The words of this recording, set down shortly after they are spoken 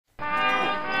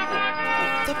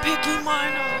Picky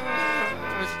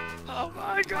miners! Oh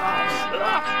my god!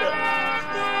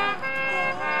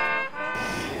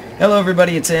 Hello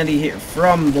everybody, it's Andy here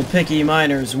from the Picky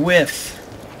Miners with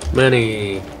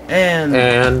Manny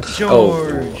and George.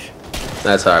 Oh,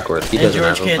 that's awkward. He doesn't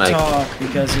George have a can't mic. talk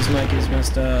because his mic is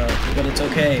messed up, but it's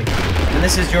okay. And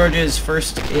this is George's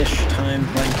first-ish time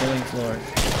playing Killing Floor.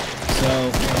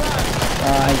 So,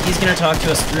 he's gonna talk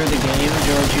to us through the game.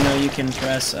 George, you know you can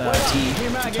press T to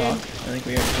talk. I think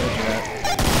we already told you that.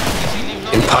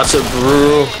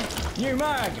 Impossible.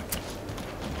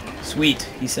 Sweet,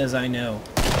 he says I know.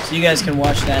 So you guys can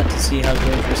watch that to see how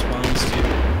George responds to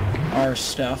our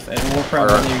stuff, and we'll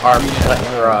probably Our read it out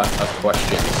plethora loud. of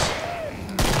questions.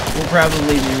 We'll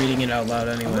probably be reading it out loud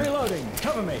anyway. Reloading,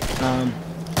 cover me.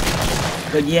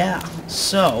 But yeah,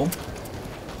 so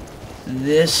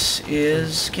this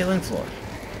is Killing Floor,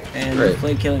 and we've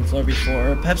played Killing Floor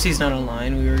before. Pepsi's not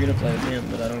online. We were gonna play with him,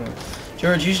 but I don't know.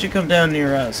 George, you should come down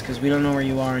near us because we don't know where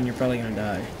you are, and you're probably gonna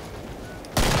die.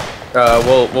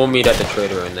 We'll meet at the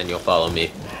trader, and then you'll follow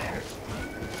me.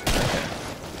 Okay.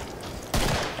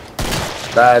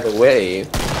 By the way,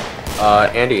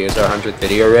 Andy, is our 100th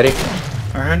video ready?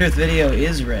 Our 100th video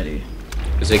is ready.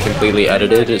 Is it completely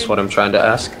edited? Is what I'm trying to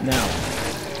ask. Now.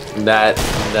 That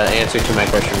the answer to my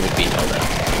question would be no. Then.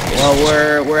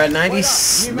 Well, we're at 90.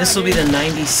 This will be the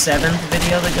 97th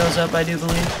video that goes up, I do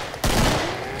believe.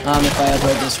 If I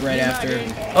upload this right after.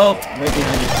 Oh, right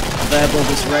behind you. If I upload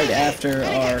this right after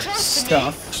our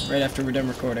stuff, right after we're done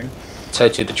recording. Let's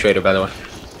head to the trader, by the way.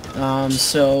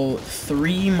 So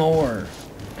 3 more,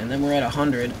 and then we're at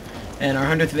 100. And our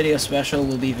 100th video special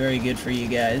will be very good for you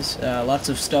guys. Lots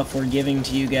of stuff we're giving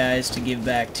to you guys to give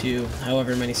back to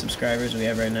however many subscribers we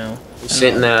have right now. We're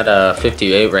sitting at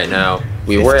 58 right now.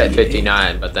 We were at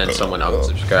 59, but then someone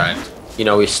unsubscribed. You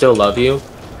know, we still love you,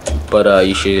 but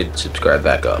you should subscribe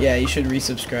back up. Yeah, you should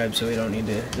resubscribe so we don't need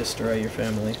to destroy your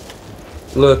family.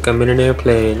 Look, I'm in an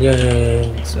airplane. Yay!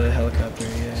 It's a helicopter,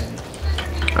 yay.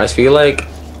 I feel like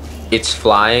it's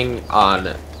flying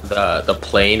on the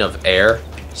plane of air,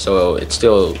 so it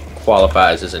still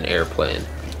qualifies as an airplane.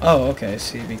 Oh, okay,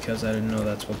 see, because I didn't know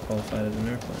that's what qualified as an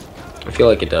airplane. I feel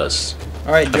like it does.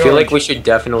 Alright, George. I feel like we should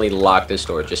definitely lock this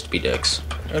door just to be dicks.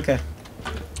 Okay.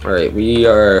 Alright, we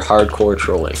are hardcore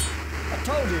trolling. I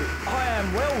told you, I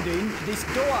am welding this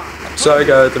door. Sorry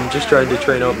guys, I'm just trying to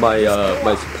train up my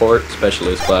my support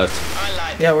specialist class.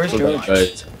 Yeah, where's George?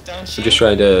 Guys, I'm just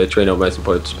trying to train up my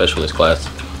support specialist class.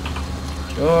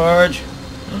 George!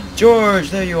 George,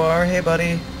 there you are. Hey,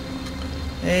 buddy.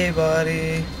 Hey,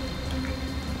 buddy.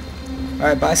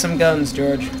 Alright, buy some guns,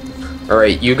 George.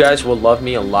 Alright, you guys will love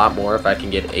me a lot more if I can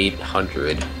get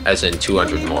 800, as in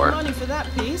 200 more. Money for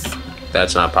that piece.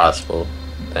 That's not possible.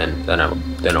 Then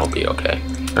I'll be okay.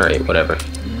 Alright, whatever.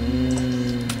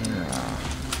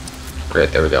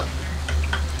 Great, there we go.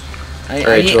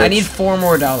 I need $4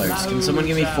 more. Can someone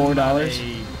give me $4?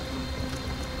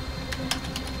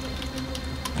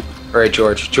 Alright,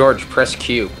 George. George, press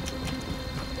Q.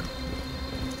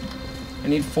 I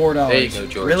need $4. There you go,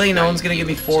 George. Really? No Now one's gonna you give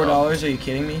me can $4? Are you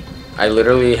kidding me? I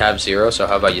literally have 0, so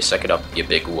how about you suck it up, you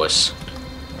big wuss.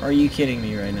 Are you kidding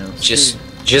me right now? Just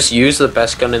use the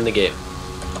best gun in the game.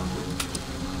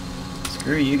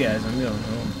 Screw you guys. I'm going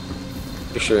home.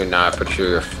 Pretty sure you're not. Pretty sure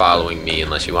you're following me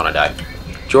unless you want to die.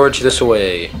 George, this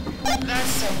way. That's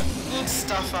some good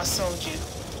stuff I sold you.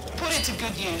 Put it to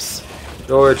good use.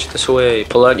 George, this way.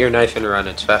 Pull out your knife and run.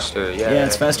 It's faster. Yeah. Yeah,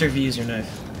 it's faster if you use your knife.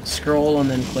 Scroll and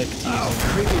then click to use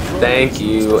it. Thank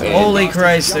you. And Holy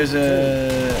Christ, there's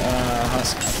a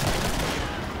husk.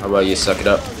 how about you suck it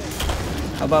up?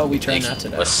 How about we try Thank not to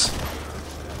you, die? wuss.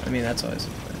 I mean, that's always a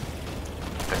plan.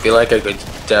 I feel like I could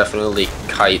definitely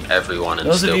kite everyone and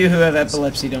Those still. of you who have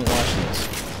epilepsy don't watch this.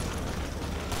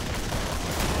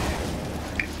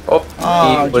 Oh,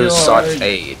 Aw, he was George.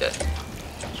 sauteed.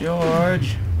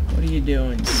 George, what are you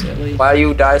doing, silly? Why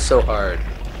you die so hard?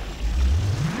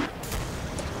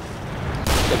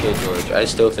 Okay, George, I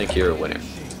still think you're a winner.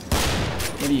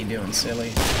 What are you doing,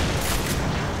 silly?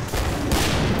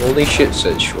 Holy shit,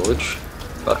 said George.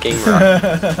 Fucking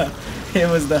rock. It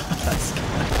was the husk.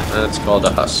 That's called a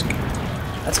husk.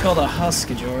 That's called a husk,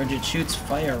 George. It shoots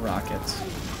fire rockets.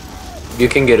 You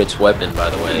can get its weapon, by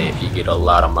the way, if you get a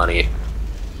lot of money.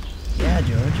 Yeah,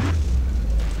 George.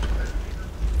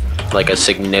 Like a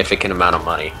significant amount of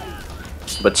money.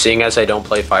 But seeing as I don't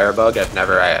play Firebug, I've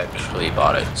never actually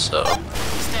bought it, so...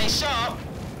 Stay sharp.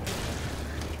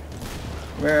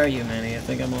 Where are you, Manny? I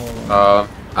think I'm all alone.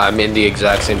 I'm in the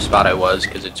exact same spot I was,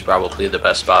 because it's probably the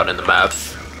best spot in the map.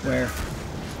 Where?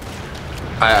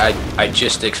 I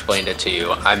just explained it to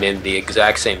you. I'm in the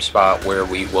exact same spot where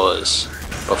we was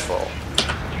before.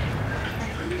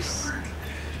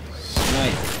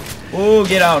 might. Oh,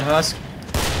 get out, Husk.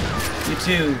 You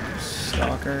too,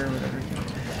 stalker, whatever.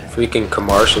 Freaking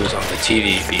commercials on the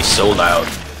TV be so loud.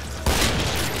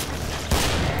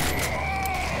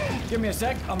 Give me a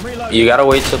sec, I'm reloading. You gotta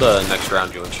wait till the next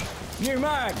round, George. New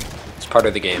mag. It's part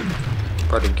of the game.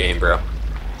 Part of the game, bro.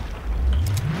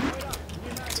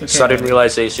 It's okay, Sudden buddy.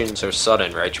 realizations are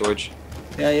sudden, right, George?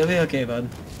 Yeah, you'll be okay, bud.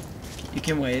 You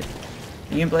can wait.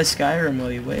 You can play Skyrim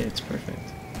while you wait. It's perfect.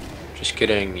 Just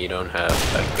kidding, you don't have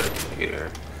that good of a computer.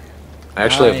 I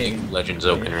actually have I- League of Legends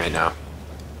open right now.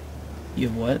 You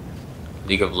have what?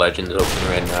 League of Legends open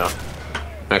right now.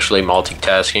 I'm actually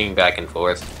multitasking back and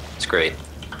forth. It's great.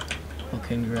 Well,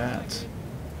 congrats.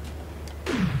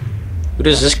 Who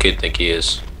does this kid think he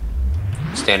is?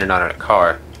 Standing on a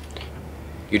car.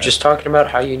 You're just talking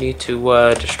about how you need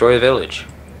to destroy a village.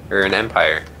 Or an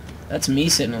empire. That's me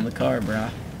sitting on the car, brah.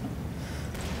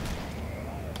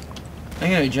 I'm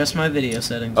gonna adjust my video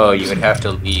settings. Oh, you would have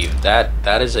to leave.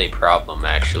 That is a problem,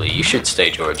 actually. You should stay,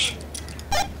 George.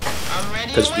 I'm ready.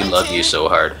 Because we love you so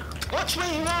hard. Watch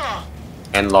where you are.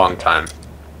 And long time.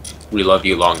 We love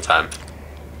you long time.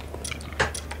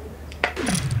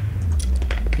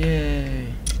 Yay.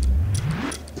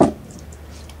 Is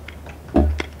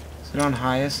it on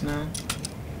highest now?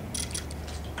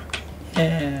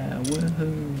 Yeah,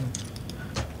 woohoo.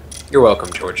 You're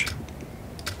welcome, George.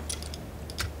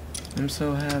 I'm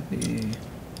so happy.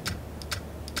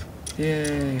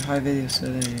 Yay, high video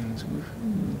settings.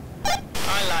 Woohoo.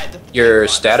 I like the. Your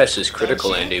status is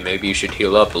critical, Andy. Maybe you should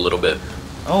heal up a little bit.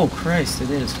 Oh, Christ,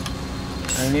 it is.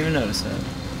 I didn't even notice that.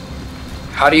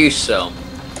 How do you sell?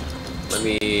 Let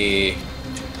me...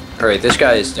 Alright, this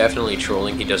guy is definitely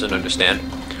trolling. He doesn't understand.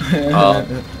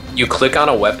 You click on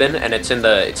a weapon, and it's in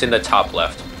the top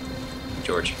left,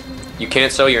 George. You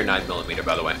can't sell your 9mm,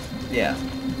 by the way. Yeah.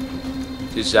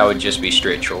 Because that would just be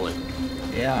straight trolling.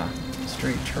 Yeah.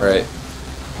 Straight troll. Alright.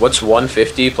 What's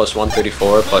 150 plus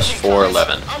 134 plus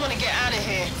 411? I'm gonna get out of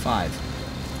here. 5.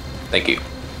 Thank you.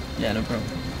 Yeah, no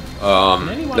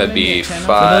problem. That'd be For those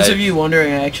 5, of you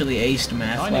wondering, I actually aced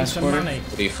math I need last some quarter. money.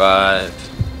 45,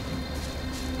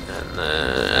 and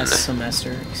then Last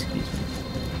semester, excuse me.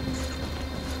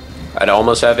 I'd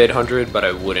almost have 800, but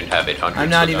I wouldn't have 800. I'm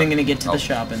not so even that- gonna get to oh, the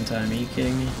shop in time. Are you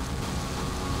kidding me?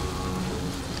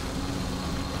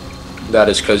 That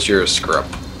is because you're a scrub.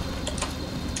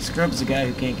 Scrub's a guy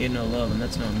who can't get no love, and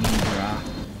that's not me, brah.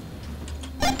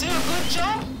 Do a good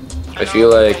job. I feel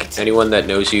like anyone that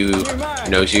knows you,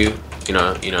 you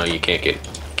know, you can't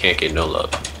get no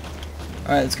love.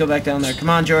 All right, let's go back down there. Come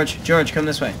on, George. George, come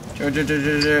this way.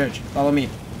 George. Follow me.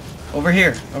 Over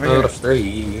here. Over Not here.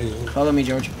 afraid Follow me,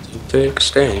 George. to take a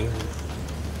stand.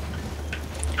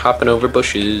 Hopping over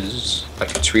bushes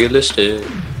like it's realistic.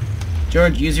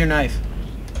 George, use your knife.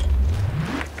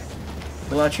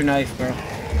 Pull out your knife, bro.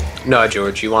 No,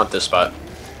 George, you want this spot.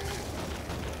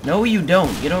 No, you don't.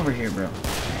 Get over here, bro.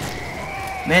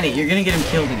 Manny, you're gonna get him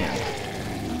killed again.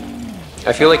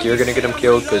 I feel like you're gonna get him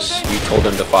killed because you told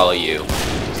him to follow you.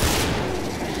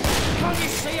 Can't you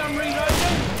see I'm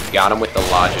reloading? Got him with the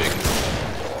logic.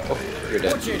 Oh, you're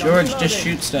dead. George, just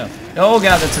shoot stuff. Oh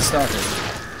god, that's a stalker.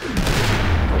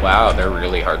 Wow, they're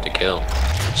really hard to kill.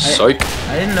 Psych.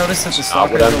 I didn't notice that the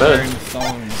Not what stalkers I were meant. wearing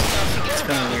thongs. It's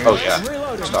kind of weird. Oh yeah,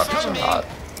 stalkers are hot.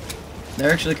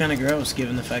 They're actually kind of gross,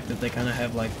 given the fact that they kind of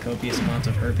have like copious amounts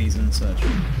of herpes and such.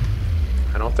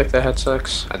 I don't think they had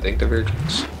sex. I think they're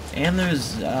virgins. And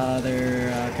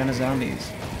they're kind of zombies.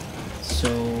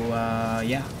 So,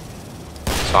 yeah,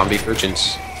 Zombie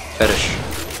virgins. Fetish.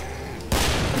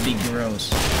 it'd be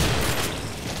gross. I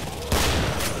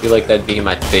feel like that'd be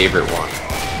my favorite one.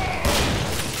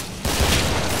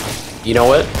 You know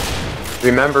what?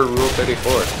 Remember Rule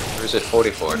 34. Or is it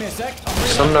 44? Give me a sec, I'm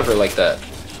Some reloading. number like that.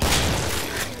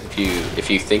 If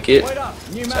you think it, Wait up,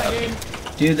 new it's mag happening. in.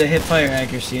 Dude, the hipfire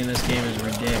accuracy in this game is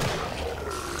ridiculous.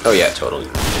 Oh yeah, totally.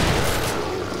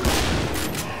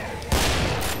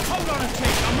 Hold on a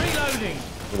tick, I'm reloading.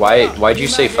 Why'd you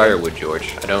say firewood,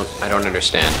 George? I don't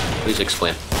understand. Please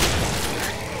explain.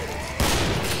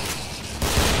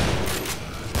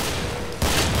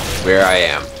 Where I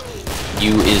am.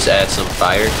 You is at some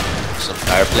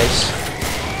fireplace.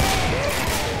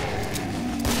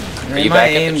 Are Man, you my back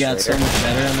at the aim got so trader? much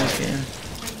better on this game.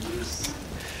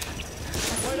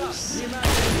 Wait up, new mag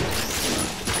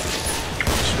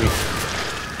Sweet.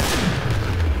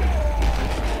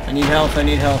 I need help, I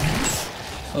need help.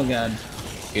 Oh god.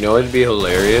 You know it'd be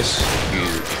hilarious if you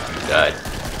died.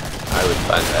 I would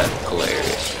find that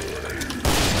hilarious.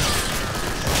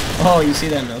 Oh, you see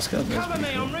that no scope? in. That's Cover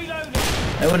pretty me, cool. I'm reloading.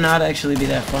 That would not actually be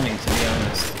that funny, to be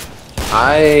honest.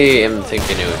 I am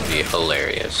thinking it would be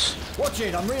hilarious. Watch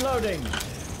it, I'm reloading.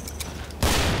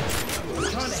 I'm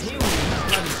trying to heal you, not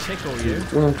bloody tickle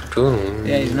you.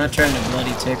 Yeah, he's not trying to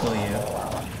bloody tickle you.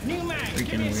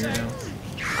 Freaking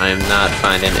weirdo. I am not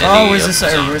finding any. Oh, where's the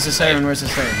siren? Where's the siren? Where's the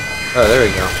siren? Oh, there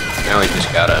we go. Now we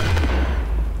just got a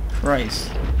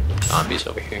Christ. zombies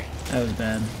over here. That was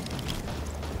bad.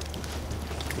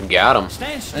 Got him.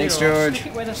 Stand still, Thanks, George. stick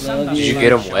it where the Love sun you. Did doesn't you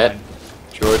get him shine. wet,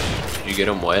 George? Did you get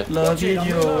him wet? Love you, I'm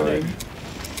George. reloading.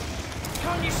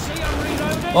 Can't you see I'm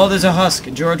reloading? Oh, there's a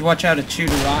husk. George, watch out. It's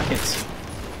shooting rockets.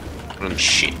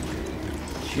 Shit.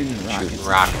 Shooting rockets. Shooting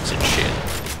rockets and shit.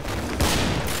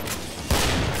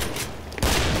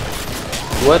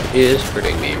 What is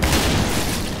hurting me?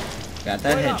 Got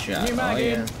that Wait up, headshot. new Oh, mag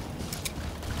yeah. in.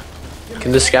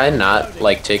 Can this guy not,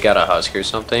 like, take out a husk or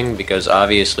something? Because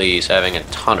obviously he's having a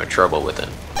ton of trouble with it.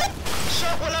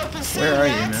 Shop will open soon, Where are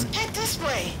you, lads. man? Head this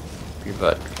way. Your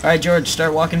butt. Alright, George,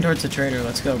 start walking towards the trader.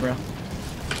 Let's go, bro.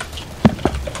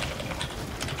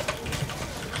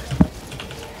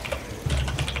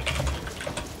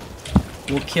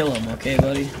 We'll kill him, okay,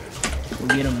 buddy? We'll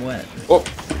get him wet. Oh,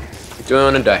 do I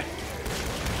want to die?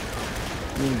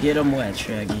 We'll get him wet,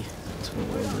 Shaggy. That's what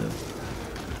we'll do.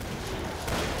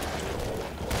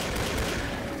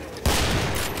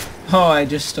 Oh, I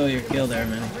just stole your kill there,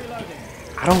 man.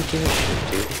 I don't give a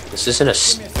shit, dude. This isn't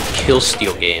a kill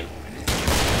steal game.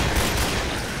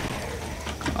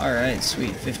 Alright,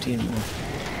 sweet. 15 more.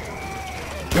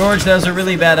 George, that was a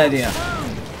really bad idea.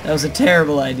 That was a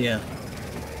terrible idea.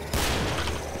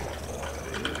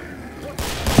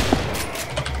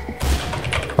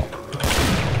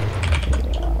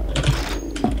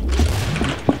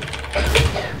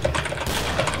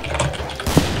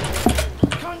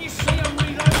 Can't you see I'm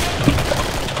reloading?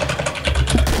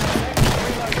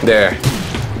 There.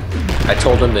 I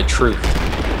told him the truth.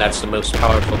 That's the most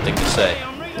powerful thing to say.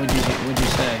 What'd you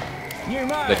say? New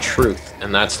mag. The truth,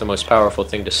 and that's the most powerful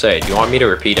thing to say. Do you want me to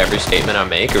repeat every statement I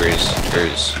make, or is...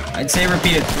 I'd say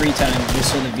repeat it 3 times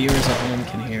just so the viewers at home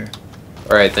can hear.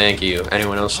 Alright, thank you.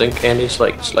 Anyone else think Andy's,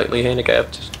 like, slightly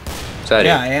handicapped? Is that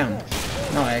Yeah, it? I am.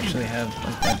 No, I actually have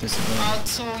like that disability. I'll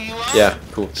tool you up. Yeah,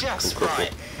 cool. Just Cool.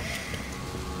 right.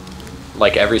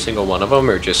 Like every single one of them,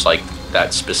 or just like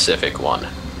that specific one?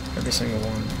 Every single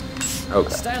one.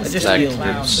 Okay. Stand I just That healed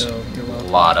him, gives so you're a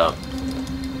welcome. lot of.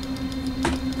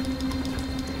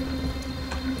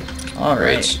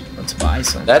 Alright, let's buy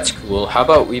some. That's cool. How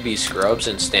about we be scrubs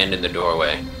and stand in the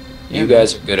doorway? Yeah, You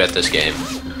guys are good at this game.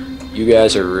 You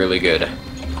guys are really good.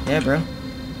 Yeah, bro.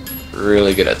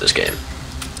 Really good at this game.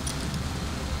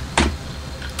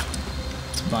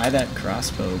 Let's buy that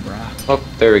crossbow, brah. Oh,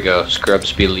 there we go.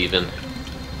 Scrubs be leaving.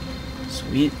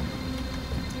 Sweet.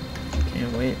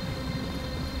 Can't wait.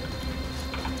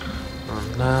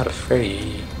 I'm not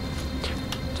afraid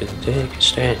to take a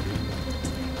stand.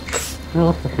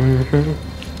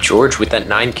 George with that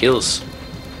 9 kills.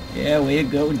 Yeah, way to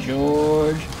go,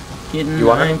 George. Getting You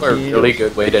want 9 to know a kills. really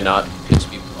good way to not piss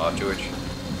people off, George?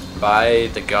 Buy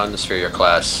the guns for your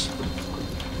class.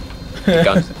 The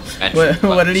guns and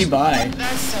What did he buy?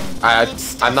 That's some good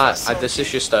stuff, I'm not. soldier. This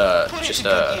is just Put it to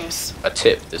good a use.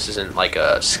 tip. This isn't like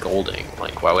a scolding.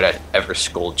 Like, why would I ever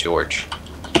scold George?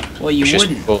 Well, you It's just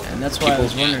wouldn't, people- and that's why I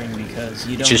was people- wondering, because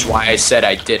you don't... Which is why I said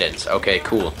I didn't. Okay,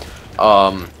 cool.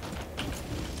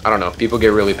 I don't know. People get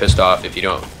really pissed off if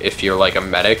you're like a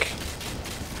medic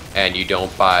and you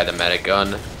don't buy the medic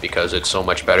gun because it's so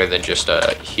much better than just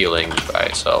healing by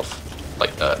itself.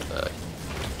 Like the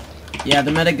Yeah, the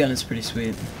medic gun is pretty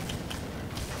sweet.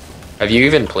 Have you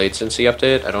even played since the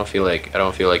update? I don't feel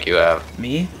like you have.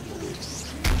 Me?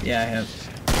 Yeah, I have.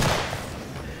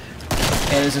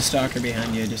 Hey, there's a stalker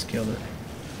behind you. I just killed it.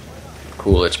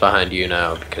 Cool, it's behind you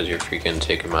now because you're freaking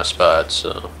taking my spot,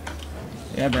 so.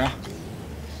 Yeah, brah.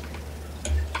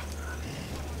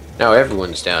 Now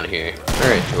everyone's down here.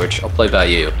 Alright, George, I'll play by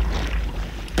you.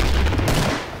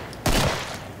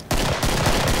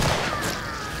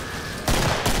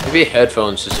 Maybe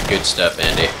headphones is a good step,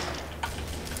 Andy.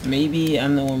 Maybe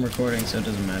I'm the one recording, so it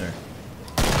doesn't matter.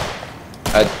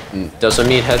 Doesn't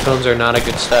mean headphones are not a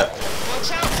good step.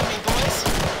 Watch out for me, boys.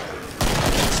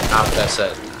 That's not what I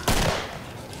said.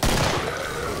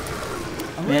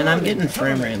 Man, I'm getting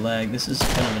frame rate lag. This is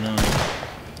kind of annoying.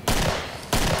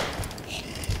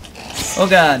 Oh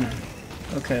god.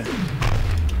 Okay.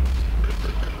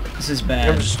 This is I'm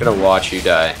bad. just gonna watch you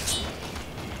die.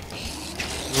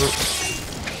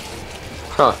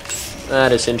 Huh.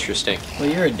 That is interesting. Well,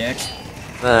 you're a dick.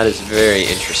 That is very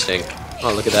interesting.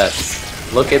 Oh, look at that.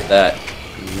 Look at that.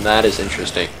 That is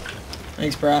interesting.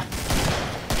 Thanks, brah.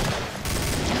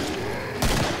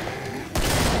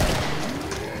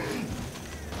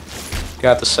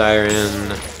 Got the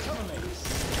siren.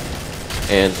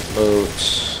 And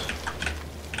loads.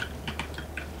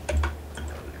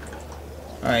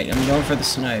 Alright, I'm going for the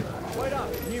snipe. Wait up,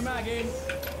 new mag in.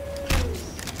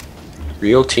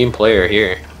 Real team player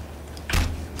here.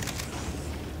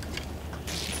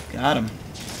 Got him.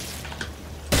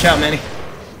 Watch out, Manny.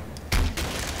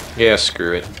 Yeah,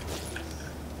 screw it.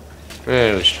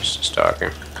 It was just a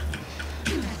stalker.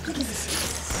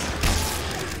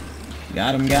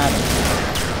 Got him, got him.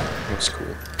 That's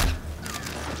cool.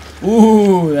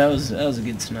 Ooh, that was a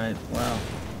good snipe. Wow.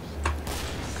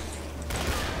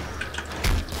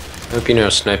 I hope you know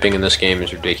sniping in this game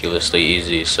is ridiculously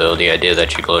easy, so the idea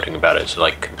that you're gloating about it is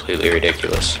like completely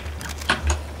ridiculous.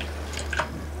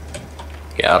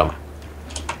 Got him.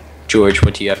 George,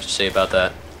 what do you have to say about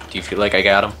that? Do you feel like I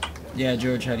got him? Yeah,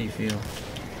 George, how do you feel?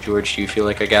 George, do you feel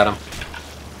like I got him?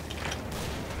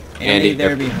 Andy,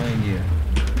 they're behind you.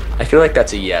 I feel like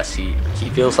that's a yes. He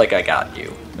feels like I got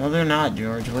you. No, they're not,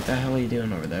 George. What the hell are you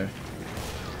doing over there?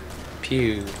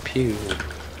 Pew, pew.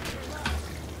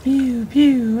 Pew,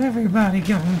 pew, everybody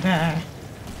gonna die.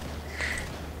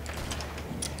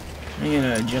 I'm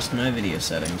gonna adjust my video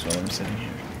settings while I'm sitting here.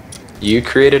 You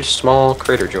created a small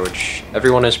crater, George.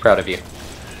 Everyone is proud of you.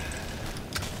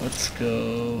 Let's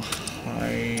go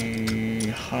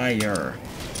higher.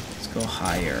 Let's go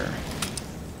higher.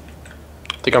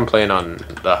 I think I'm playing on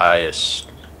the highest.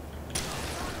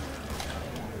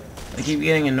 I keep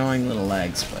getting annoying little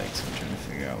lag spikes. I'm trying to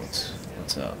figure out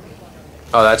what's up.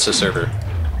 Oh, that's the server.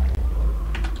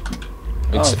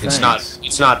 It's thanks.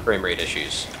 it's not frame rate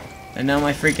issues. And now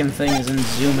my freaking thing isn't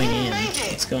zooming in.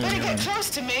 What's going Better on? get close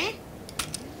to me.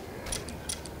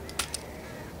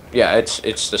 Yeah,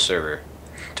 it's the server.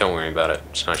 Don't worry about it.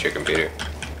 It's not your computer.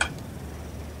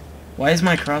 Why is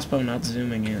my crossbow not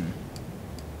zooming in?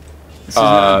 This is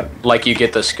not... Like you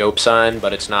get the scope sign,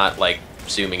 but it's not like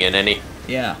zooming in any.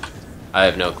 Yeah. I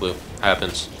have no clue.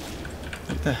 Happens.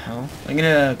 What the hell? I'm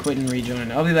gonna quit and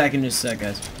rejoin. I'll be back in just a sec,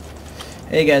 guys.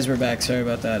 Hey guys, we're back. Sorry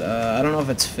about that. I don't know if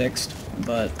it's fixed,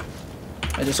 but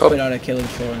I just quit out of killing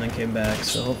floor and then came back,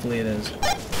 so hopefully it is.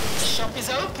 The shop is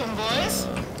open, boys.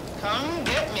 Come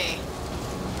get me.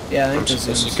 Yeah, I think I'm this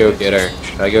supposed is to go get her.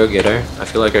 Should I go get her? I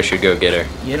feel like I should go get her.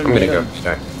 Get him, I'm gonna get go him. get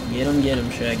her. Get him,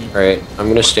 Shaggy. Alright, I'm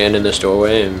gonna stand in this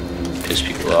doorway and piss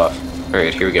people off.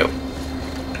 Alright, here we go.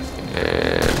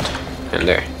 And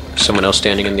there. Someone else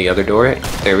standing in the other doorway.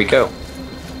 There we go.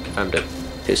 Time to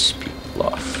piss people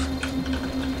off.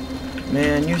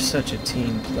 Man, you're such a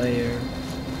team player.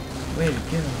 Way to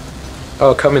go.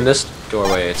 Oh, come in this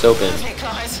doorway. It's open. Okay,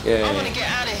 guys. Yay. I want to get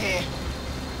out of here.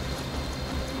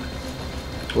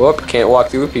 Whoop, can't walk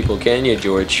through people, can you,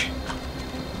 George?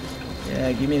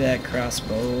 Yeah, give me that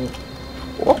crossbow.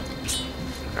 Whoop.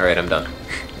 Alright, I'm done.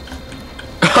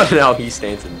 Oh, now he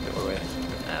stands in the doorway.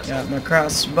 Got my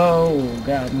crossbow.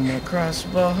 Got my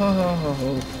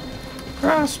crossbow.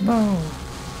 Crossbow.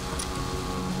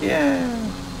 Yeah.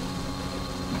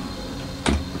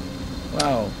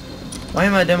 Wow. Why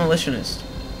am I a demolitionist?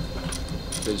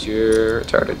 Because you're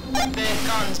retarded. They're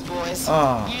guns, boys.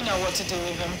 Oh. You know what to do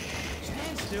with them.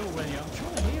 Stand still, will you? I'm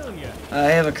trying to heal you.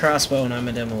 I have a crossbow and I'm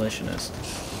a demolitionist.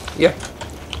 Yeah.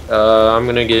 I'm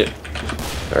gonna get...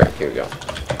 Alright, here we go.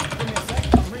 Give me a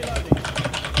sec, I'm reloading.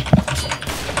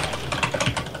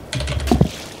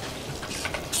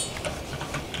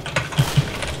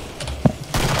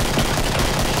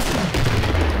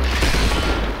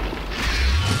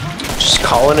 Just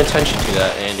calling attention to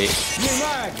that, Andy. New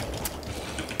mag.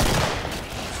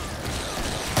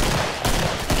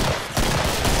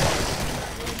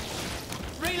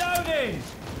 Reloading.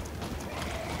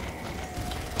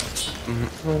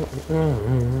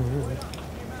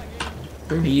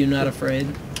 Are you not afraid?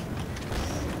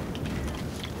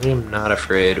 I am not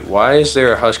afraid. Why is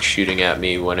there a husk shooting at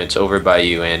me when it's over by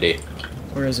you, Andy?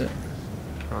 Where is it?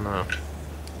 I don't know.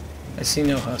 I see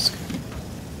no husk.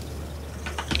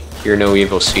 Hear no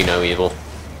evil, see no evil.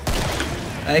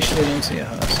 I actually don't see a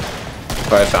husk.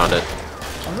 Oh, I found it.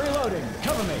 I'm reloading.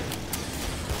 Cover me.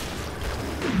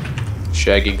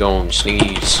 Shaggy gone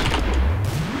sneeze.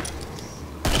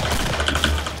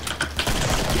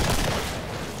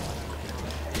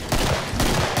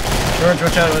 George,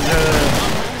 watch out, watch out.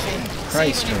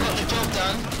 Christ, See when George. you've got the job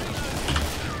done.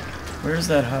 Where's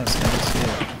that husk? I don't see it.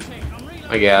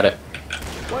 I got it.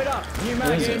 Wait up. New Where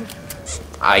mag is in. it?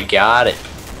 I got it.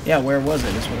 Yeah, where was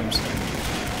it is what I'm saying.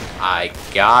 I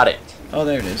got it. Oh,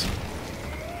 there it is.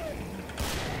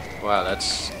 Wow,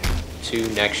 that's 2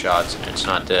 neck shots and it's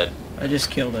not dead. I just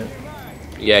killed it.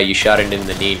 Yeah, you shot it in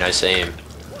the knee, nice aim.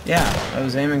 Yeah, I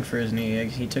was aiming for his knee.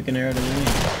 He took an arrow to the knee.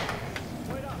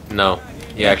 No,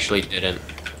 he actually didn't.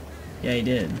 Yeah, he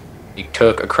did. He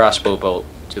took a crossbow bolt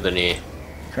to the knee.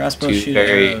 Crossbows shoot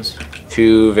arrows.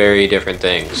 Two very different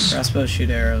things. Crossbows shoot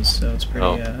arrows, so it's pretty.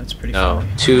 It's pretty. No, funny.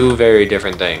 two very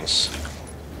different things.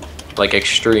 Like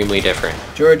extremely different.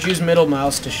 George, use middle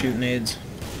mouse to shoot nades.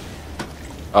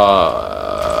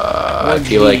 I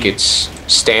feel like it's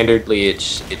standardly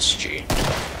it's G.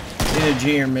 It's either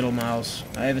G or middle mouse.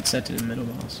 I have it set to the middle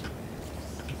mouse.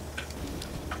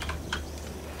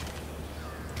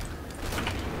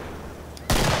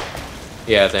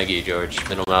 Yeah, thank you, George.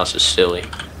 Middle mouse is silly.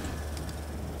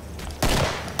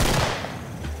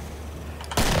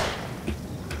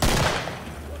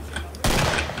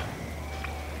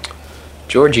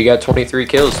 George, you got 23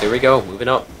 kills. There we go. Moving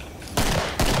up.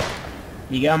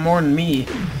 You got more than me.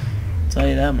 I'll tell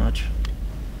you that much.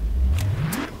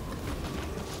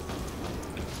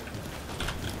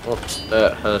 Oops,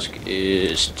 that husk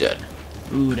is dead.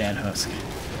 Ooh, that husk.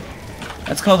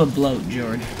 That's called a bloat,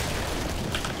 George.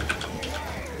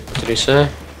 What did he say?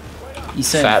 You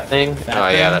said Fat thing? fat Oh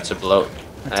yeah, thing? that's a bloat.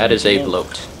 That's That a is a bloat.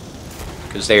 bloat.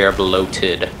 Because they are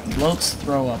bloated. Bloats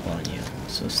throw up on you,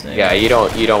 so stay. Yeah, you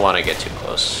don't want to get too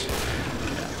close.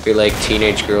 I feel like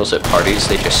teenage girls at parties,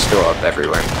 they just throw up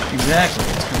everywhere. Exactly.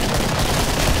 It's kind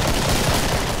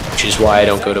Which is why I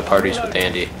don't go to parties with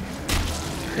Andy.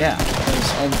 yeah,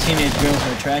 because all the teenage girls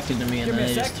are attracted to me and then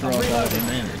they just throw up all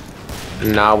over me.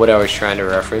 Not what I was trying to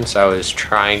reference. I was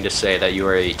trying to say that you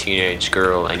are a teenage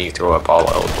girl and you throw up all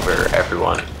over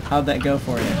everyone. How'd that go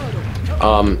for you?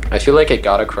 I feel like it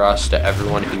got across to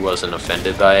everyone who wasn't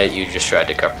offended by it. You just tried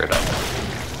to cover it up.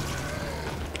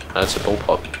 That's a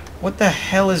bullpup. What the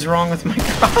hell is wrong with my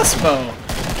crossbow?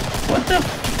 What the?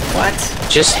 What?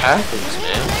 Just happens,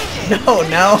 man. No,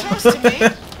 no.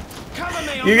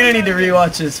 You're gonna need to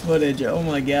rewatch this footage. Oh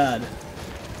my god.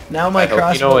 Now my I hope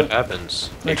crossbow. you know what happens.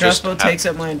 My It just crossbow takes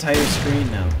up my entire screen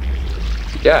now.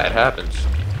 Yeah, it happens.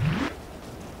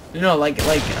 No, like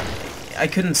I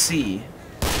couldn't see.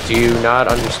 Do you not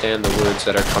understand the words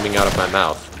that are coming out of my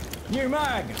mouth? New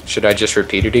mag. Should I just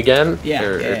repeat it again? Yeah,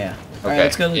 Or- yeah. Alright, Okay.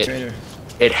 let's go to the trader.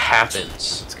 It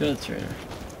happens. Let's go to the trader.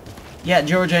 Yeah,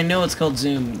 George, I know it's called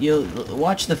Zoom. You'll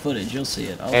watch the footage. You'll see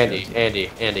it. I'll show it to you.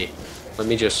 Andy. Let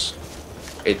me just.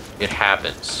 It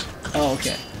happens. Oh,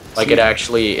 okay. Like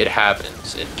So it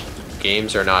happens.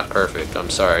 Games are not perfect. I'm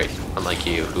sorry. Unlike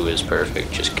you, who is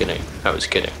perfect. Just kidding. I was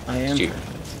kidding. I am.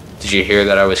 Did you hear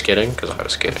that I was kidding? Because I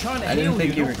was kidding. I didn't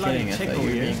think you were kidding. I thought you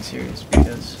were being serious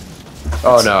because.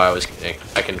 Oh no, I was kidding.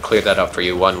 I can clear that up for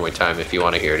you one more time if you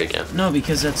want to hear it again. No,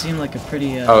 because that seemed like a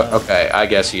pretty. Oh, okay. I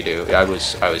guess you do. I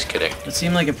was kidding. That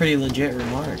seemed like a pretty legit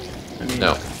remark. I mean,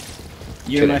 No.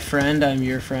 You're Kidding. my friend. I'm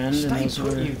your friend, and Stay those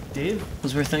put, were you div.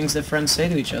 things that friends say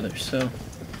to each other. So,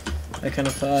 I kind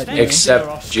of thought. You know,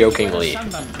 Except jokingly,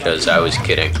 because I was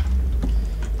kidding.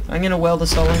 I'm gonna weld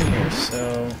us all in here.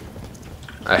 So.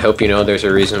 I hope you know there's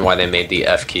a reason why they made the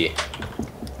F key.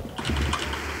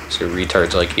 So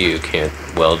retards like you can't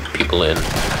weld people in.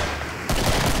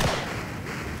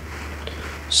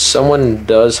 Someone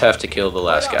does have to kill the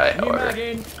last guy, New mag however.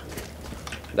 in.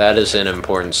 That is an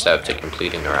important step to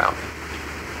completing the round.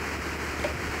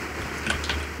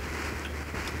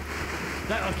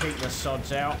 That'll keep the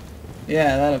sods out.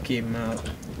 Yeah, that'll keep him out.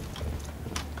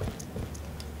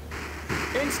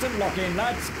 Instant lock in,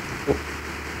 lads.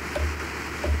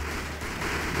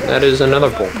 That is another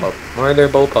bullpup. Why are there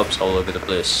bullpups all over the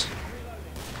place?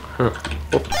 Huh.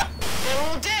 Oh. They're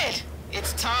all dead.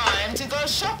 It's time to go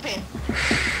shopping.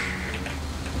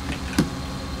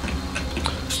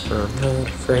 I'm not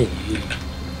afraid.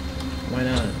 Why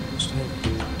not?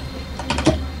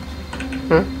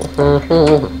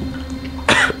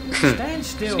 Stand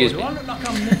still. Excuse Do me. I look like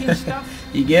I'm nicking stuff?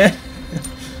 You good?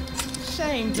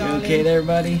 Shame, You darling. okay there,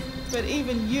 buddy? But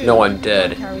even you. No, I'm won't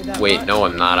dead. carry that Wait, much. no,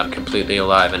 I'm not. I'm completely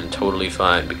alive and totally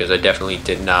fine because I definitely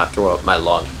did not throw up my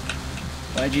lung.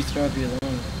 Why'd you throw up your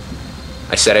lung?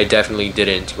 I said I definitely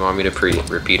didn't. Do you want me to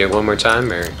repeat it one more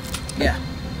time, or? Yeah.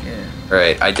 Yeah.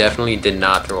 Right, I definitely did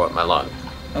not throw up my lung.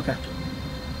 Okay.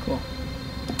 Cool.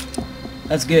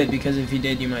 That's good because if you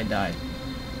did, you might die.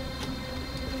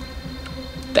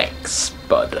 Thanks,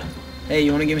 bud. Hey,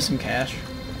 you want to give me some cash?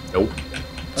 Nope.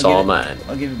 It's I'll all give it- mine.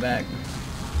 I'll give it back.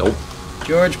 Nope.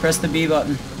 George, press the B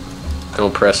button.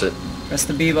 Don't press it. Press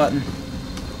the B button.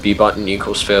 B button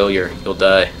equals failure. You'll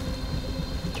die.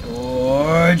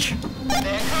 George.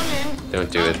 They're coming.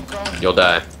 Don't do it. I'm gone. You'll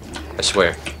die. I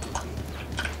swear.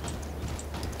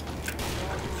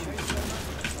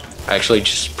 Actually,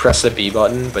 just press the B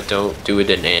button, but don't do it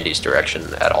in Andy's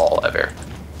direction at all, ever.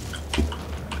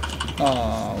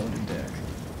 Oh, what a dick.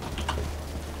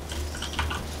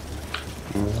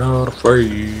 I'm not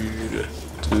afraid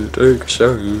to take a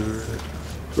side.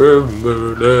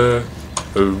 Remember that.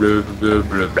 Really,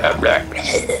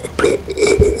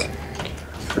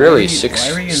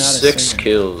 why were you not a six singer?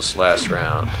 kills last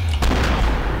round.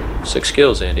 6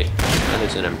 kills, Andy. That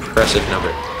is an impressive number.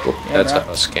 Oh, Yeah, that's bro. a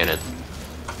house cannon.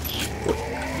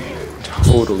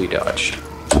 Totally dodged.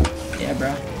 Yeah,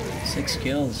 bro. 6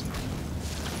 kills.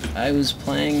 I was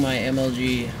playing my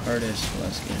MLG hardest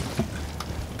last game.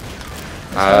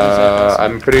 As hard as that was.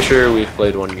 I'm pretty sure we've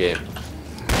played one game.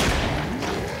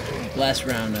 Last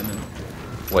round, I mean.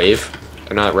 Wave?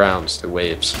 They're not rounds, they're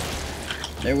waves.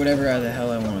 They're whatever the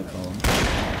hell I want to call them.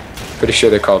 Pretty sure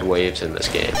they're called waves in this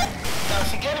game. Don't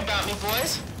forget about me,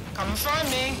 boys. Come and find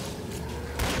me.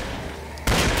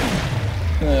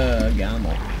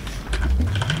 Gamble.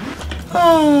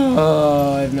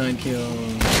 Oh, I have 9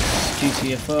 kills.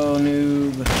 GTFO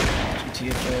noob.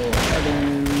 GTFO other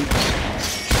noobs.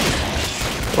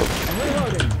 I'm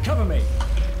reloading. Cover me.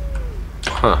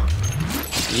 Huh.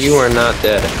 You are not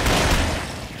dead.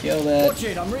 Kill that. Watch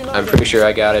it. I'm reloading. I'm pretty sure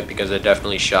I got it because I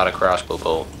definitely shot a crossbow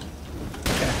bolt.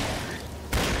 Okay.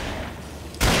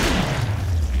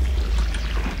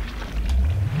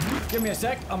 Give me a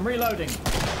sec. I'm reloading.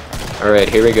 Alright,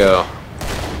 here we go.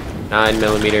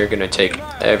 9mm, gonna take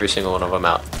every single one of them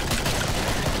out.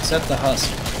 Except the husk.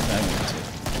 'Cause I want to.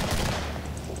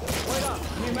 Wait up.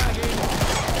 New mag in.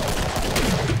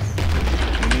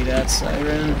 Give me that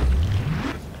siren.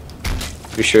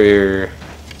 Pretty sure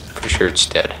it's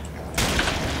dead.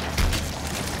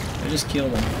 I just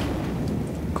killed him.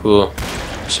 Cool.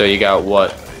 So you got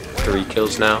what? 3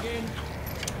 kills now? I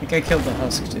think I killed the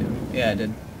husk too. Yeah, I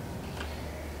did.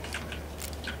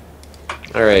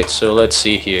 Alright, so let's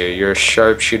see here. You're a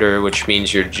sharpshooter, which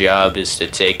means your job is to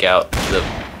take out the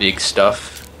big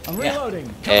stuff. I'm Yeah.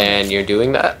 reloading. And you're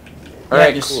doing that? Yeah, Alright,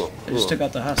 I cool. just cool. took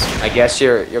out the husk. I guess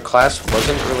your class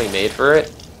wasn't really made for it.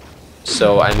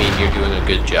 So, I mean, you're doing a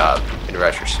good job in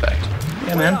retrospect.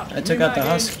 Yeah, man. I took out the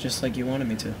husk just like you wanted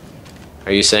me to.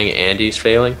 Are you saying Andy's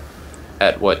failing?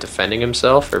 At what, defending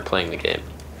himself or playing the game?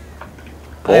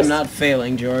 I am Both? not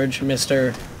failing, George.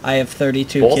 Mr. I have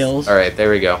 32 Both? kills. Alright, there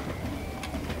we go.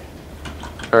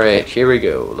 Alright, here we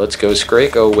go. Let's go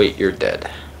Scrake. Oh, wait, you're dead.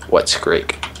 What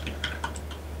Scrake?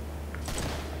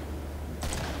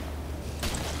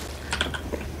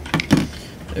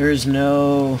 There's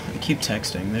no... I keep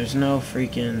texting. There's no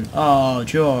freaking... Oh,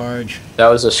 George. That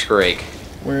was a Scrake.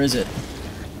 Where is it?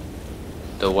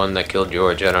 The one that killed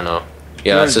George, I don't know.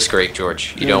 Yeah, that's a Scrake,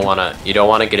 George. You George. don't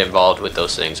wanna get involved with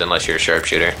those things unless you're a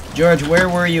sharpshooter. George, where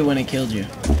were you when it killed you?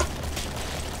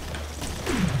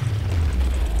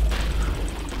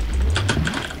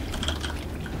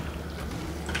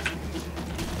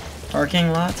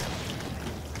 Parking lot?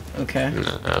 Okay.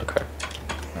 Okay.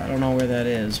 I don't know where that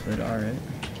is, but alright.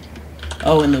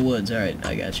 Oh, in the woods. Alright,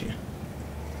 I got you.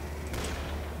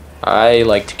 I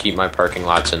like to keep my parking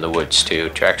lots in the woods too.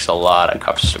 Attracts a lot of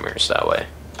customers that way.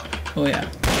 Oh, yeah.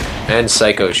 And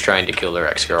psychos trying to kill their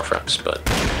ex-girlfriends, but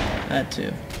That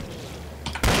too.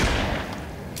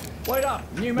 Wait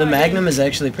up. New The mag Magnum in. is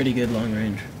actually pretty good long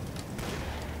range.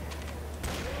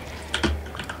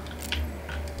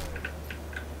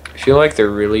 I feel like there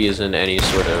really isn't any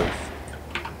sort of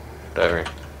whatever.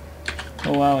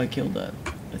 Oh, wow, I killed that,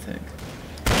 I think.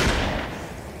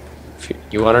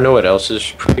 You want to know what else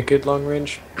is pretty good long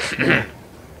range?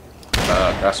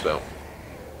 Crossbow.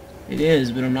 It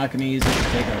is, but I'm not going to use it to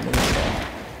take out little stuff.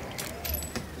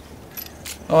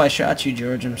 Oh, I shot you,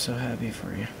 George. I'm so happy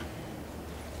for you.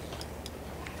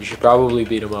 You should probably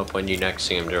beat him up when you next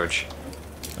see him, George.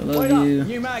 I love Wait up. you.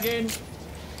 New mag in.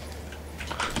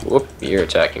 Whoop, you're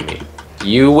attacking me.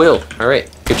 You will. Alright,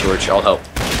 good George, I'll help.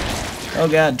 Oh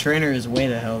god, trainer is way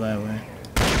the hell that way.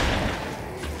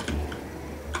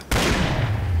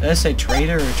 Did I say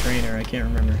trader or trainer? I can't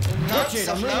remember. Lots it,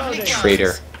 of I'm lovely reloading. Trader.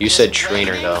 guns. You said Just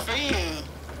trainer, waiting though. for you.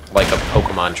 Like a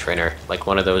Pokemon trainer. Like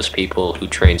one of those people who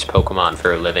trains Pokemon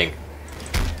for a living.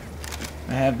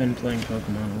 I have been playing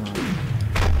Pokemon a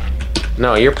lot.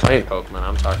 No, you're playing Pokemon.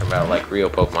 I'm talking about like real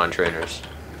Pokemon trainers.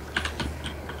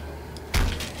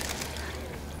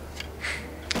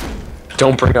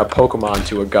 Don't bring a Pokemon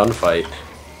to a gunfight.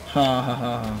 Ha ha ha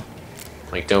ha.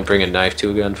 Like, don't bring a knife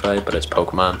to a gunfight, but it's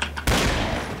Pokemon.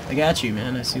 I got you,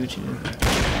 man. I see what you did there.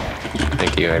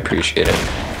 Thank you, I appreciate it.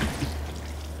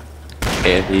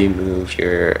 Andy, move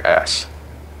your ass.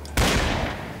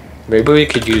 Maybe we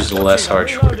could use the less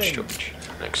harsh words, George.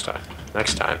 Next time.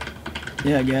 Next time.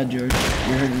 Yeah, God, George.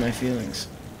 You're hurting my feelings.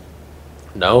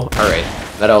 No? Alright.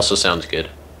 That also sounds good.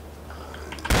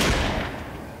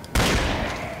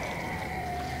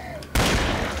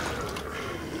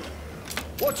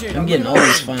 Watch it. I'm getting all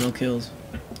these final kills.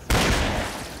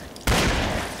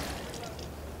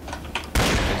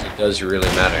 Is it does really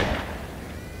matter.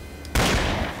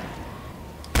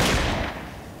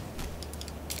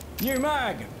 New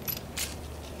mag.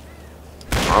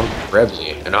 I'm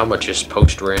Rebly, and I'ma just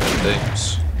post random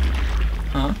things.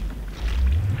 Huh?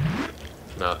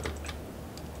 Nothing.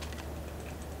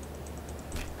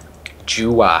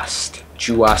 Juast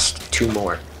 2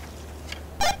 more.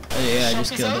 Oh, yeah, I just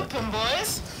Shop is killed it. open,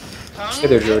 boys. Come Hey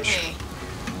there, get George. me.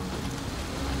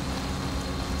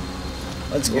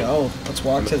 Let's go. Let's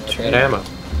walk to the Get train. ammo.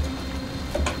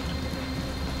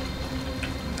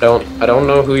 I don't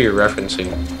know who you're referencing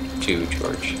to,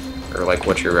 George, or like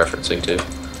what you're referencing to.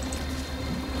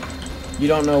 You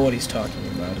don't know what he's talking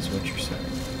about, is what you're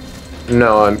saying.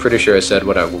 No, I'm pretty sure I said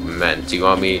what I meant. Do you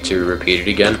want me to repeat it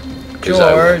again? 'Cause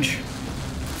I will. George!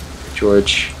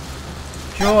 George,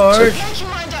 George! Make your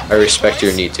mind up, I respect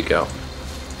your boys. need to go.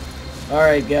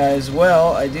 Alright guys,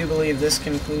 well, I do believe this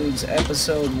concludes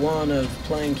episode 1 of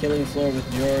playing Killing Floor with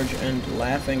George and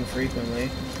laughing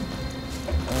frequently.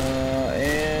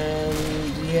 And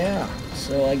yeah,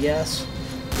 so I guess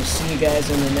we'll see you guys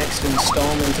in the next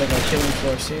installment of our Killing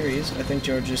Floor series. I think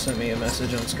George just sent me a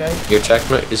message on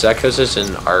Skype. Is that because it's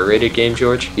an R-rated game,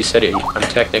 George? He said I'm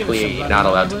technically not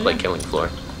allowed to play Killing Floor.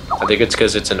 I think it's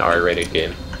because it's an R-rated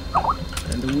game.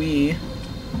 And we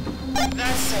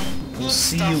That's some We'll good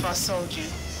see stuff you. I sold you.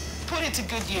 Put it to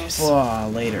good use.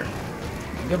 later.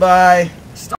 Goodbye!